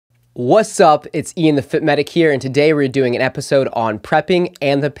What's up? It's Ian the Fit Medic here, and today we're doing an episode on prepping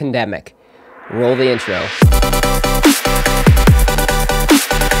and the pandemic. Roll the intro.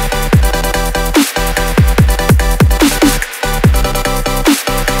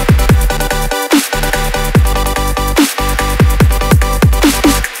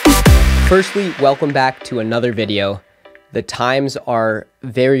 Firstly, welcome back to another video. The times are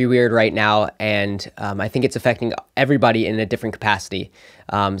very weird right now, and I think it's affecting everybody in a different capacity.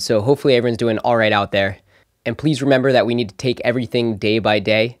 So hopefully everyone's doing all right out there. And please remember that we need to take everything day by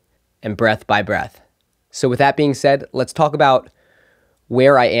day and breath by breath. So with that being said, let's talk about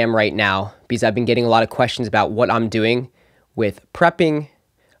where I am right now, because I've been getting a lot of questions about what I'm doing with prepping,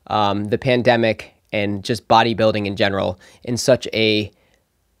 the pandemic, and just bodybuilding in general in such a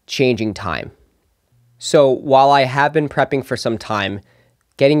changing time. So while I have been prepping for some time,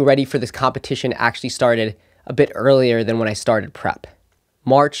 getting ready for this competition actually started a bit earlier than when I started prep.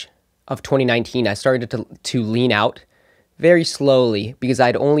 March of 2019, I started to lean out very slowly because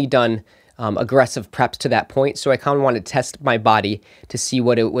I'd only done aggressive preps to that point. So I kind of wanted to test my body to see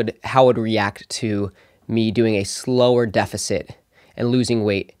how it would react to me doing a slower deficit and losing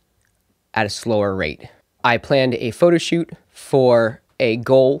weight at a slower rate. I planned a photo shoot for a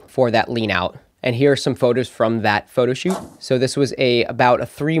goal for that lean out. And here are some photos from that photo shoot. So this was about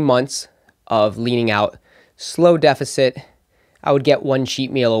 3 months of leaning out, slow deficit. I would get one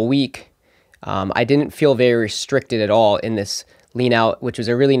cheat meal a week. I didn't feel very restricted at all in this lean out, which was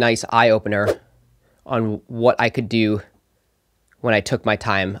a really nice eye opener on what I could do when I took my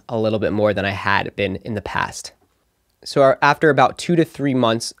time a little bit more than I had been in the past. So after about 2 to 3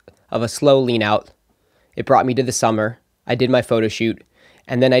 months of a slow lean out, it brought me to the summer. I did my photo shoot.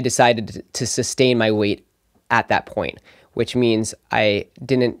 And then I decided to sustain my weight at that point, which means I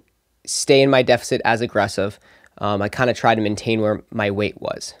didn't stay in my deficit as aggressive. I kind of tried to maintain where my weight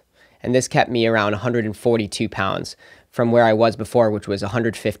was. And this kept me around 142 pounds from where I was before, which was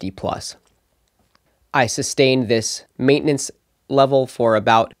 150 plus. I sustained this maintenance level for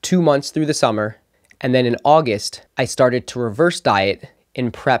about 2 months through the summer. And then in August, I started to reverse diet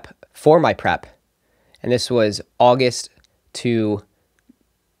in prep for my prep. And this was August to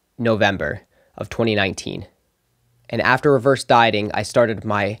November of 2019. And after reverse dieting, I started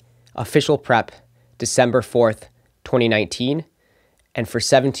my official prep December 4th, 2019. And for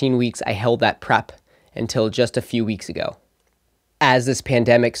 17 weeks, I held that prep until just a few weeks ago. As this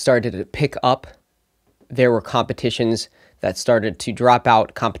pandemic started to pick up, there were competitions that started to drop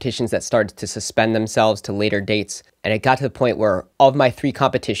out, competitions that started to suspend themselves to later dates. And it got to the point where of my 3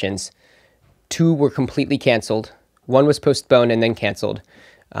 competitions, 2 were completely canceled. 1 was postponed and then canceled.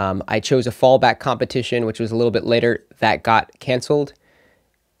 I chose a fallback competition, which was a little bit later, that got canceled.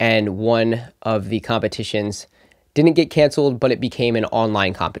 And one of the competitions didn't get canceled, but it became an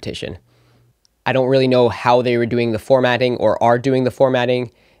online competition. I don't really know how they were doing the formatting or are doing the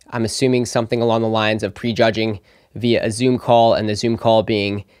formatting. I'm assuming something along the lines of prejudging via a Zoom call, and the Zoom call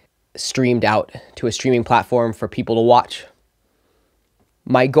being streamed out to a streaming platform for people to watch.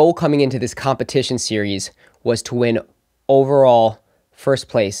 My goal coming into this competition series was to win overall first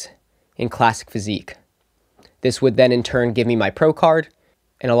place in classic physique. This would then in turn give me my pro card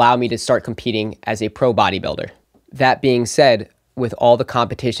and allow me to start competing as a pro bodybuilder. That being said, with all the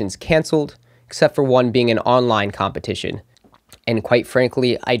competitions canceled, except for one being an online competition, and quite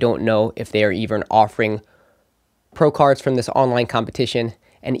frankly, I don't know if they are even offering pro cards from this online competition,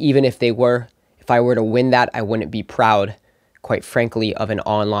 and even if they were, if I were to win that, I wouldn't be proud, quite frankly, of an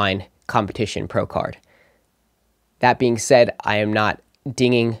online competition pro card. That being said, I am not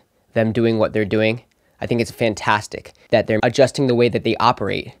dinging them doing what they're doing. I think it's fantastic that they're adjusting the way that they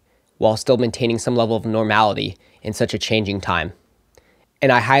operate while still maintaining some level of normality in such a changing time.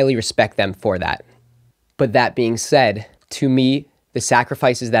 And I highly respect them for that. But that being said, to me, the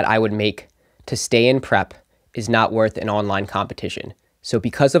sacrifices that I would make to stay in prep is not worth an online competition. So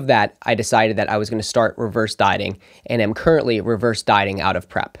because of that, I decided that I was going to start reverse dieting, and am currently reverse dieting out of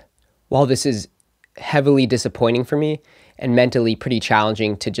prep. While this is heavily disappointing for me and mentally pretty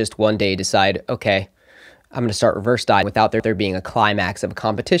challenging to just one day decide, okay, I'm going to start reverse dieting without there being a climax of a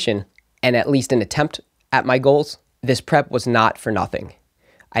competition and at least an attempt at my goals, this prep was not for nothing.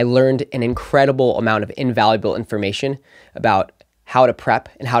 I learned an incredible amount of invaluable information about how to prep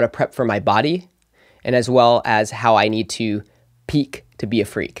and how to prep for my body, and as well as how I need to peak to be a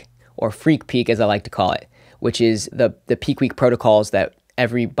freak, or freak peak as I like to call it, which is the peak week protocols that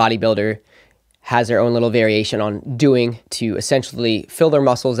every bodybuilder has their own little variation on doing to essentially fill their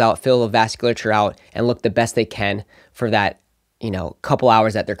muscles out, fill the vasculature out, and look the best they can for that, couple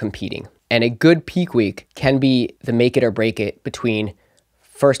hours that they're competing. And a good peak week can be the make it or break it between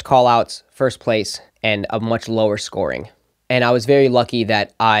first call outs, first place, and a much lower scoring. And I was very lucky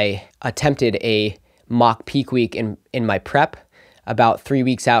that I attempted a mock peak week in my prep about 3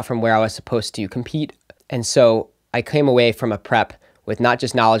 weeks out from where I was supposed to compete. And so I came away from a prep with not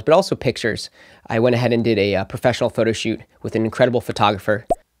just knowledge, but also pictures. I went ahead and did a professional photo shoot with an incredible photographer.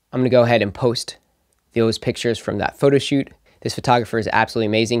 I'm gonna go ahead and post those pictures from that photo shoot. This photographer is absolutely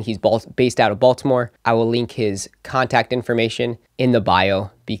amazing. He's based out of Baltimore. I will link his contact information in the bio,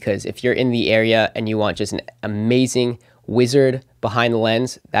 because if you're in the area and you want just an amazing wizard behind the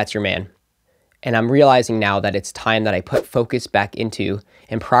lens, that's your man. And I'm realizing now that it's time that I put focus back into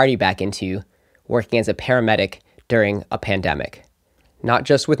and priority back into working as a paramedic during a pandemic. Not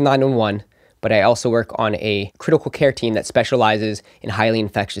just with 911, but I also work on a critical care team that specializes in highly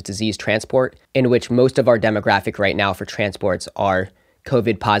infectious disease transport, in which most of our demographic right now for transports are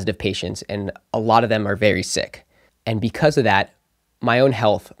COVID positive patients, and a lot of them are very sick. And because of that, my own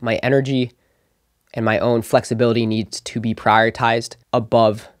health, my energy, and my own flexibility needs to be prioritized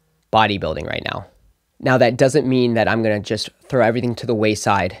above bodybuilding right now. Now, that doesn't mean that I'm gonna just throw everything to the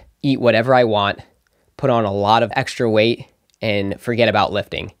wayside, eat whatever I want, put on a lot of extra weight, and forget about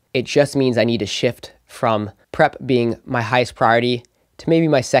lifting. It just means I need to shift from prep being my highest priority to maybe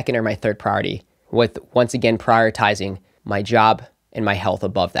my second or my third priority, with once again prioritizing my job and my health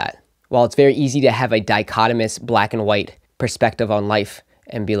above that. While it's very easy to have a dichotomous black and white perspective on life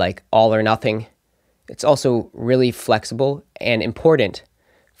and be like all or nothing, it's also really flexible and important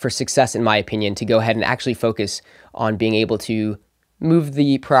for success, in my opinion, to go ahead and actually focus on being able to move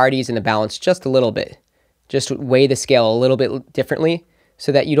the priorities and the balance just a little bit. Just weigh the scale a little bit differently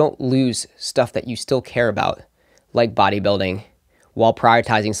so that you don't lose stuff that you still care about, like bodybuilding, while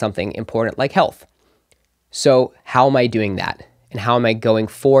prioritizing something important like health. So how am I doing that? And how am I going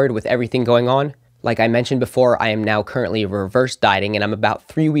forward with everything going on? Like I mentioned before, I am now currently reverse dieting, and I'm about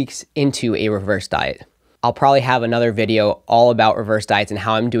 3 weeks into a reverse diet. I'll probably have another video all about reverse diets and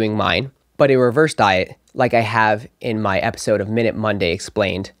how I'm doing mine. But a reverse diet, like I have in my episode of Minute Monday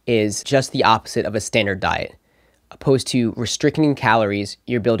Explained, is just the opposite of a standard diet. Opposed to restricting calories,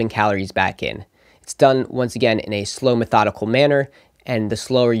 you're building calories back in. It's done, once again, in a slow, methodical manner, and the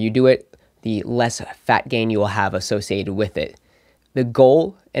slower you do it, the less fat gain you will have associated with it. The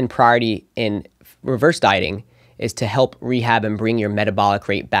goal and priority in reverse dieting is to help rehab and bring your metabolic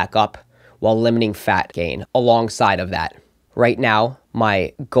rate back up while limiting fat gain alongside of that. Right now,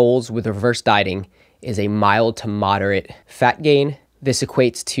 my goals with reverse dieting is a mild to moderate fat gain. This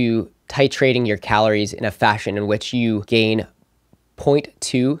equates to titrating your calories in a fashion in which you gain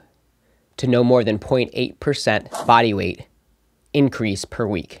 0.2 to no more than 0.8% body weight increase per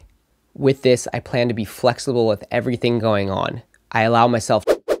week. With this, I plan to be flexible with everything going on. I allow myself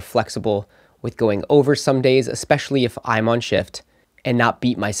to be flexible with going over some days, especially if I'm on shift, and not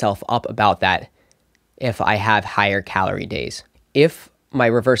beat myself up about that if I have higher calorie days. If my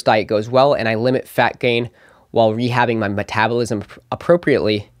reverse diet goes well and I limit fat gain while rehabbing my metabolism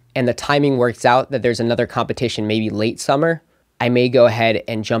appropriately, and the timing works out that there's another competition maybe late summer, I may go ahead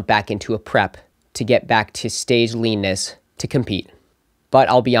and jump back into a prep to get back to stage leanness to compete. But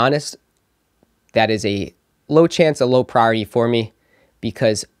I'll be honest, that is a low chance, a low priority for me,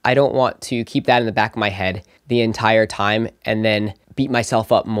 because I don't want to keep that in the back of my head the entire time and then beat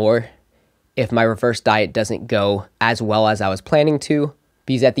myself up more if my reverse diet doesn't go as well as I was planning to.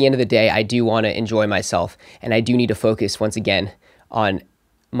 Because at the end of the day, I do want to enjoy myself, and I do need to focus once again on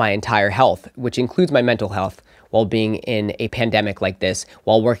my entire health, which includes my mental health, while being in a pandemic like this,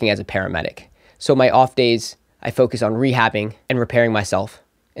 while working as a paramedic. So my off days, I focus on rehabbing and repairing myself.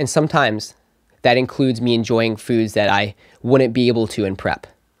 And sometimes that includes me enjoying foods that I wouldn't be able to in prep.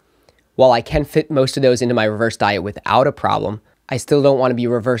 While I can fit most of those into my reverse diet without a problem, I still don't want to be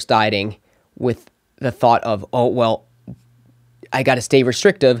reverse dieting with the thought of, oh, well, I got to stay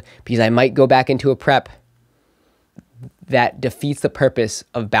restrictive because I might go back into a prep. That defeats the purpose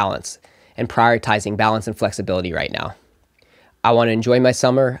of balance and prioritizing balance and flexibility right now. I want to enjoy my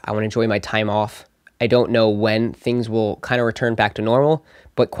summer. I want to enjoy my time off. I don't know when things will kind of return back to normal,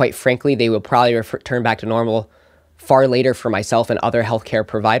 but quite frankly, they will probably return back to normal far later for myself and other healthcare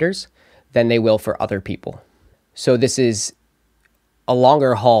providers than they will for other people. So this is a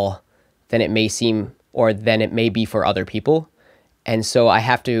longer haul than it may seem or than it may be for other people. And so I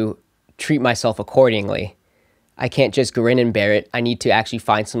have to treat myself accordingly. I can't just grin and bear it. I need to actually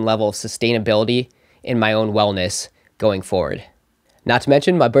find some level of sustainability in my own wellness going forward. Not to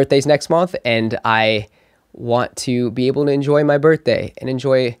mention, my birthday's next month, and I want to be able to enjoy my birthday and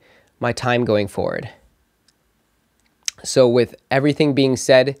enjoy my time going forward. So with everything being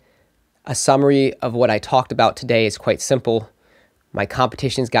said, a summary of what I talked about today is quite simple. My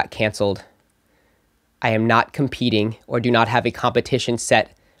competitions got canceled. I am not competing or do not have a competition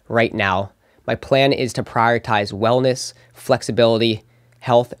set right now. My plan is to prioritize wellness, flexibility,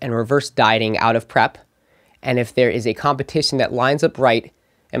 health, and reverse dieting out of prep. And if there is a competition that lines up right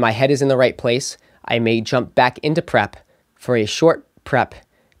and my head is in the right place, I may jump back into prep for a short prep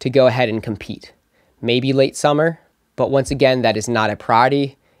to go ahead and compete. Maybe late summer, but once again, that is not a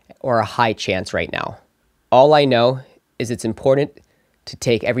priority or a high chance right now. All I know is it's important to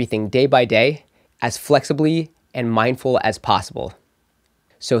take everything day by day as flexibly and mindful as possible.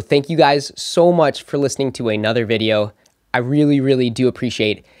 So thank you guys so much for listening to another video. I really do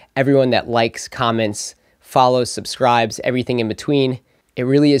appreciate everyone that likes, comments, follows, subscribes, everything in between. It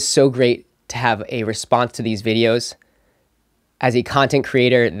really is so great to have a response to these videos. As a content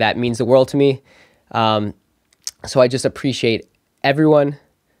creator, that means the world to me. So I just appreciate everyone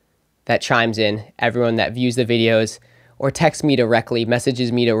that chimes in, everyone that views the videos or texts me directly,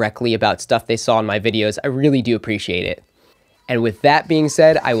 messages me directly about stuff they saw in my videos. I really do appreciate it. And with that being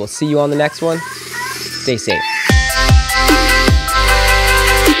said, I will see you on the next one. Stay safe.